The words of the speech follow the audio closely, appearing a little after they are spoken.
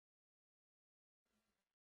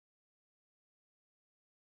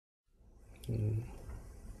Mm.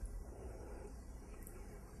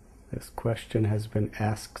 This question has been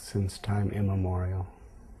asked since time immemorial.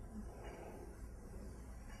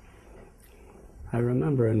 I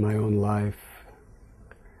remember in my own life,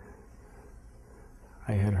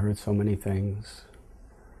 I had heard so many things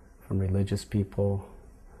from religious people,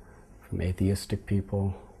 from atheistic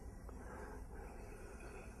people.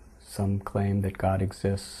 Some claim that God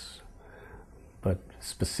exists, but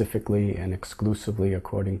specifically and exclusively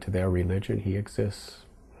according to their religion, He exists.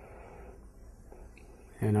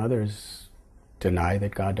 And others deny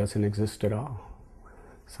that God doesn't exist at all,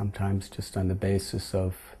 sometimes just on the basis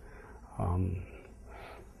of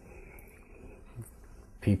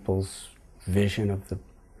people's vision of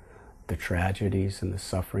the tragedies and the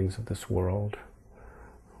sufferings of this world.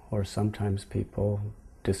 Or sometimes people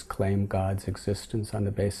disclaim God's existence on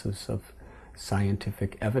the basis of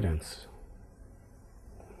scientific evidence.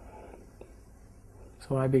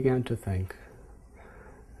 So I began to think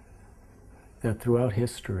that throughout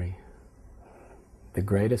history, the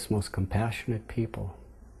greatest, most compassionate people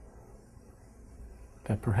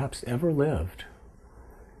that perhaps ever lived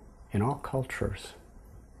in all cultures,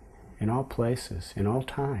 in all places, in all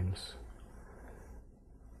times,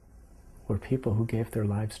 were people who gave their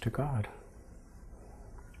lives to God.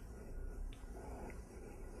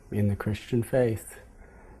 In the Christian faith,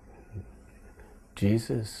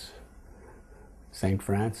 Jesus, Saint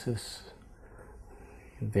Francis,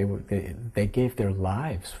 they gave their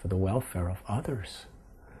lives for the welfare of others.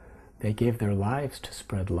 They gave their lives to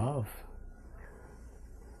spread love.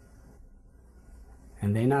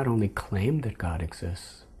 And they not only claimed that God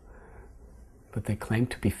exists, but they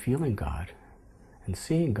claimed to be feeling God and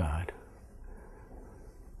seeing God.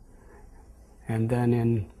 And then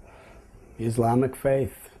in Islamic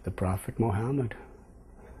faith, the Prophet Muhammad,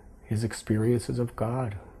 his experiences of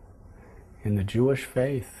God. In the Jewish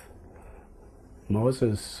faith,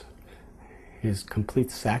 Moses, his complete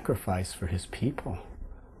sacrifice for his people,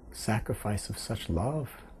 sacrifice of such love,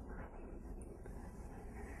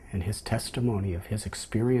 and his testimony of his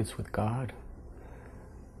experience with God.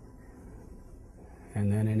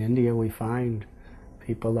 And then in India we find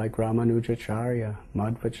people like Ramanujacharya,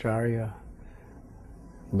 Madhvacharya,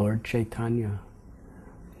 Lord Chaitanya.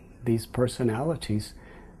 These personalities,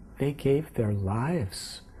 they gave their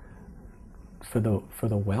lives for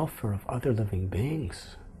the welfare of other living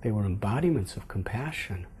beings. They were embodiments of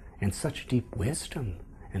compassion and such deep wisdom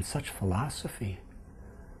and such philosophy.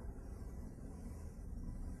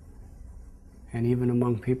 And even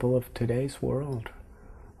among people of today's world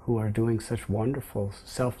who are doing such wonderful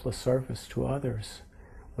selfless service to others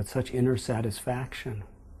with such inner satisfaction,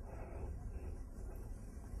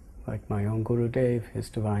 like my own Gurudev, His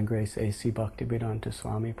Divine Grace A.C. Bhaktivedanta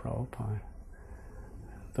Swami Prabhupada.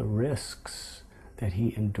 The risks that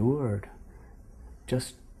he endured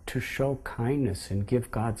just to show kindness and give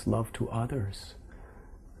God's love to others.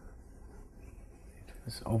 It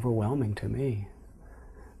was overwhelming to me.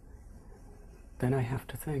 Then I have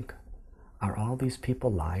to think, are all these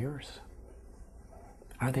people liars?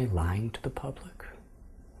 Are they lying to the public?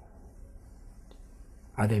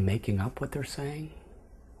 Are they making up what they're saying?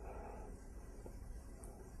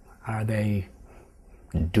 Are they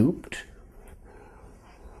duped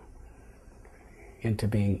into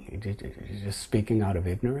being just speaking out of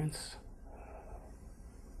ignorance?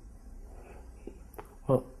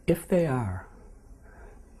 Well, if they are,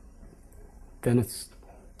 then it's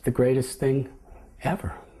the greatest thing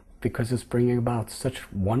ever, because it's bringing about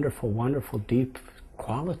such wonderful, wonderful, deep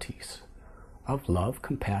qualities of love,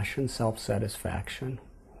 compassion, self-satisfaction,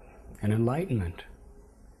 and enlightenment.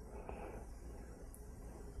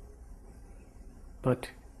 But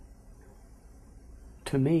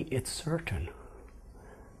to me, it's certain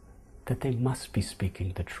that they must be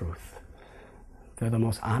speaking the truth. They're the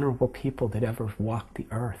most honorable people that ever walked the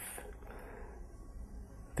earth.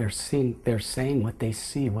 They're saying what they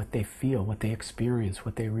see, what they feel, what they experience,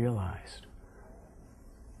 what they realized.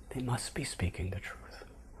 They must be speaking the truth.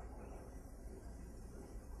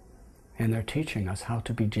 And they're teaching us how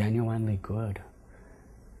to be genuinely good.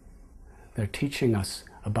 They're teaching us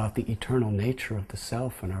about the eternal nature of the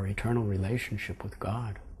self and our eternal relationship with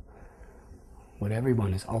God, what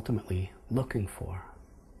everyone is ultimately looking for.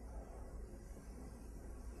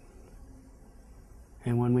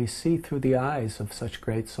 And when we see through the eyes of such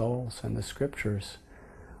great souls and the scriptures,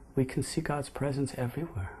 we can see God's presence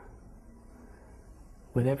everywhere,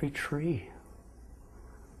 with every tree.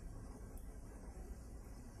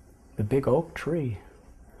 The big oak tree,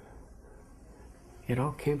 it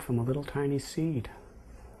all came from a little tiny seed.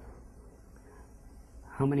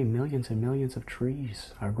 How many millions and millions of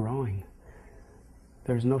trees are growing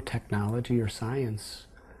There's no technology or science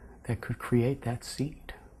that could create that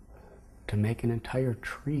seed to make an entire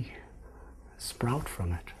tree sprout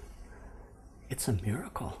from it. It's a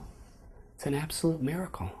miracle. It's an absolute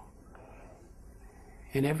miracle.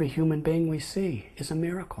 And every human being we see is a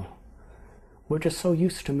miracle. We're just so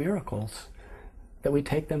used to miracles that we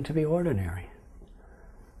take them to be ordinary.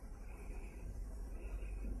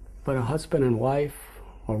 But a husband and wife,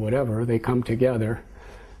 or whatever, they come together,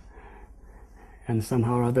 and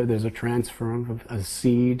somehow or other there's a transfer of a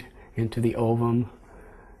seed into the ovum.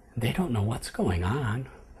 They don't know what's going on.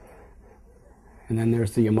 And then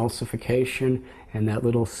there's the emulsification, and that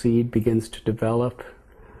little seed begins to develop,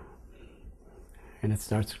 and it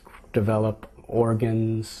starts to develop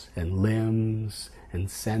organs and limbs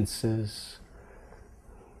and senses.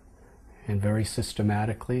 And very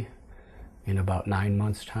systematically, in about 9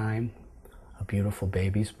 months' time, a beautiful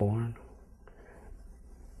baby's born.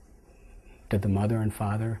 Did the mother and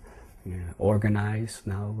father organize?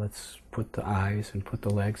 Now let's put the eyes and put the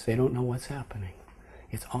legs. They don't know what's happening.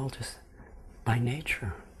 It's all just by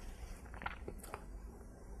nature.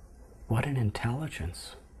 What an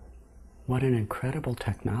intelligence. What an incredible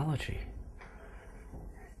technology.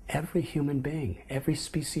 Every human being, every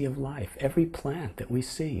species of life, every plant that we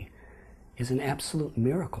see is an absolute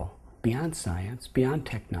miracle, beyond science, beyond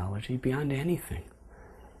technology, beyond anything.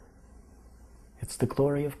 It's the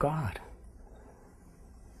glory of God.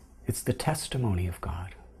 It's the testimony of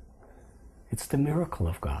God. It's the miracle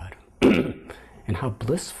of God. And how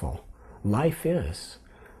blissful life is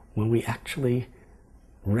when we actually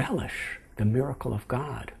relish the miracle of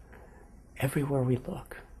God everywhere we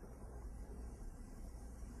look.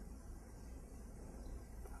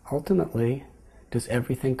 Ultimately, does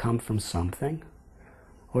everything come from something,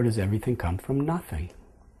 or does everything come from nothing?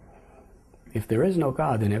 If there is no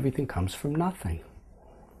God, then everything comes from nothing.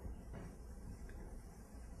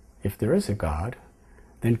 If there is a God,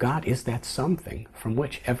 then God is that something from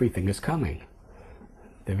which everything is coming.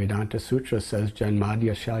 The Vedanta Sutra says,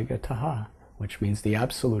 Janmadya Shalyataha, which means the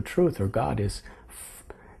absolute truth, or God,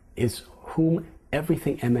 is whom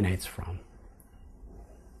everything emanates from.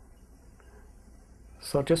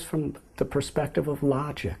 So just from the perspective of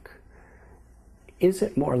logic, is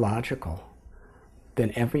it more logical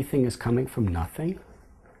that everything is coming from nothing,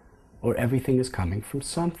 or everything is coming from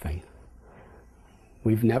something?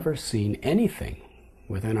 We've never seen anything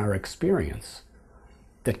within our experience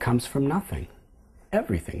that comes from nothing.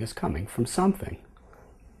 Everything is coming from something.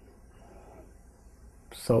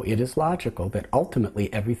 So it is logical that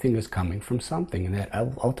ultimately everything is coming from something, and that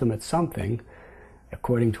ultimate something,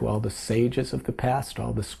 according to all the sages of the past,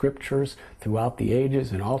 all the scriptures throughout the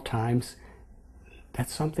ages and all times, that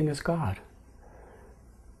something is God.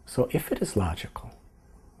 So if it is logical,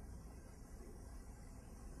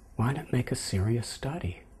 why not make a serious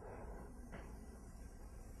study?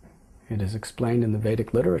 It is explained in the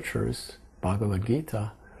Vedic literatures, Bhagavad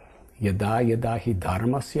Gita, Yada yada hi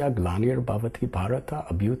dharmasya glanir bhavati bharata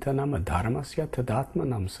abhyutanam adharmasya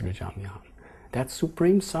tadatmanam srijamyam. That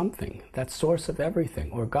supreme something, that source of everything,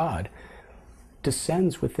 or God,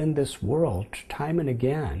 descends within this world time and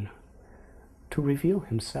again to reveal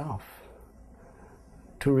himself,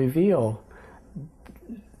 to reveal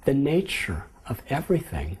the nature of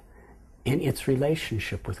everything in its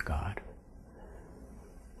relationship with God.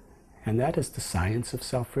 And that is the science of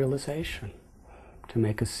self-realization, to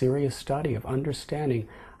make a serious study of understanding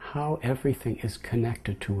how everything is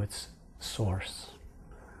connected to its source.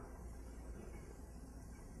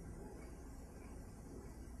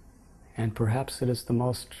 And perhaps it is the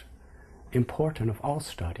most important of all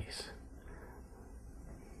studies,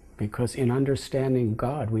 because in understanding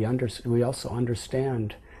God, we also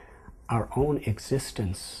understand our own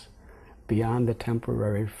existence beyond the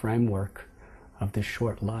temporary framework of this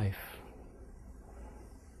short life.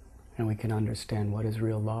 And we can understand what is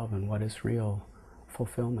real love and what is real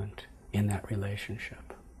fulfillment in that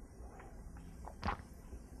relationship.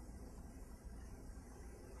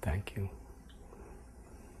 Thank you.